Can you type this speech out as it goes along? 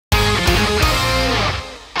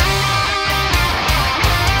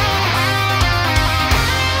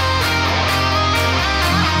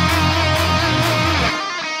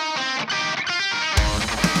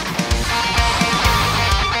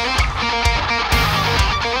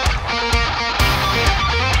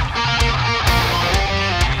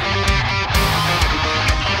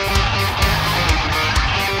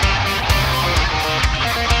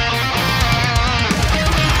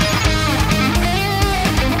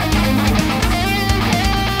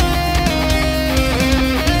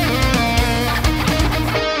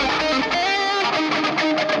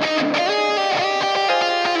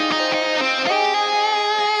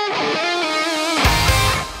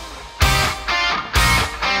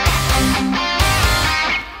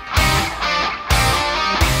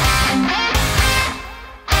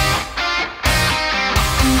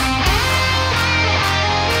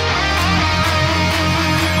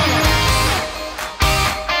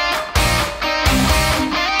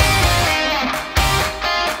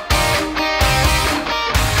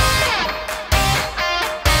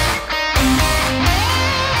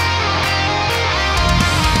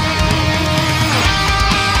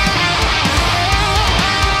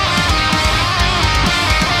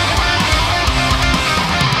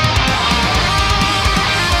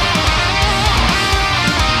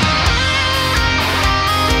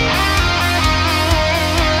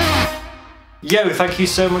Yo, thank you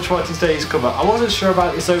so much for watching today's cover. I wasn't sure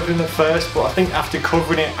about this opening at first, but I think after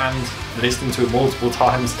covering it and listening to it multiple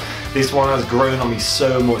times, this one has grown on me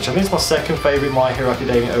so much. I think it's my second favourite My Hero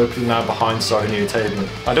Academia opening now, behind Sorry New Attainment.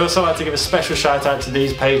 I'd also like to give a special shout out to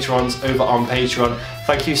these patrons over on Patreon.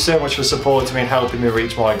 Thank you so much for supporting me and helping me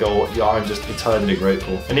reach my goal. Yeah, I'm just eternally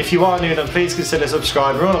grateful. And if you are new, then please consider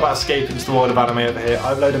subscribing. We're all about escaping to the world of anime over here.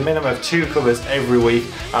 I upload a minimum of 2 covers every week.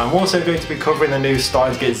 And I'm also going to be covering the new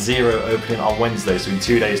Starting to Get Zero opening on Wednesday, so in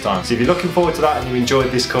 2 days time. So if you're looking forward to that and you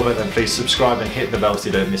enjoyed this cover, then please subscribe and hit the bell so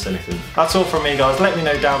you don't miss anything. That's all from me, guys. Let me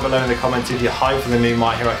know down below in the comments if you're hyped for the new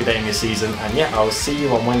My Hero Academia season. And yeah, I will see you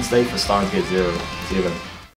on Wednesday for Starting to Get Zero. See you then.